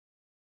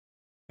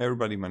Hey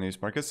everybody, my name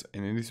is Marcus,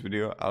 and in this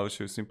video I'll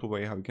show you a simple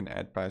way how you can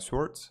add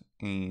passwords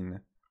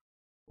in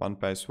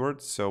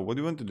 1Password. So what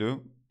you want to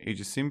do is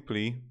just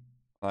simply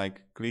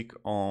click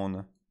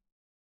on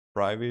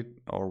private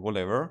or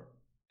whatever,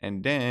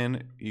 and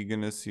then you're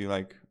gonna see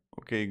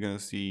you're gonna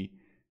see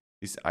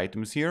these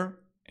items here,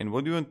 and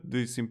what you want to do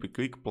is simply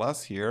click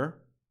plus here,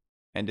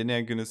 and then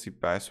you're gonna see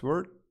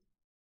password,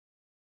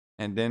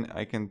 and then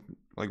I can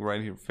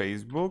write here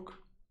Facebook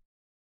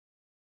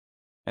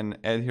and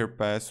add here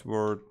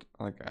password,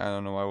 I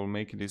don't know, I will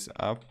make this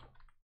up.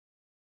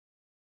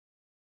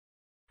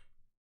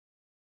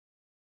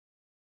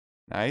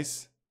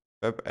 Nice.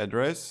 Web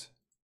address.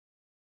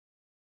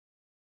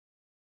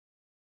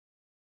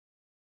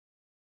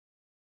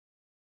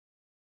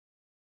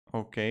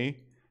 Okay.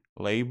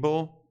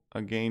 Label.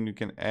 Again, you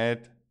can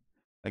add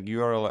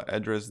URL,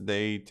 address,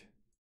 date,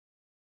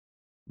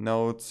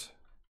 notes,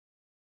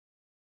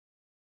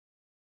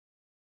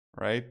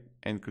 right?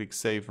 And click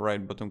save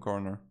right bottom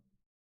corner.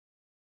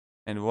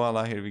 And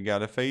voila, here we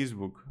got a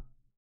Facebook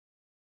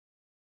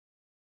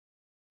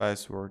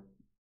password.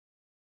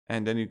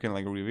 And then you can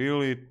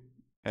reveal it,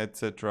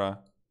 etc.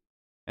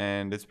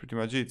 And that's pretty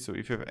much it. So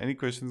if you have any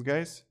questions,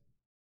 guys,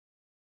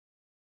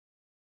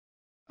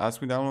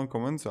 ask me down in the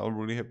comments. I'll be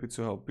really happy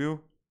to help you.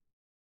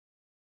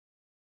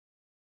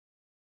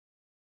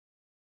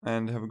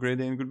 And have a great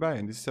day and goodbye.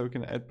 And this is how you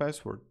can add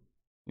password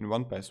in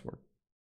 1Password.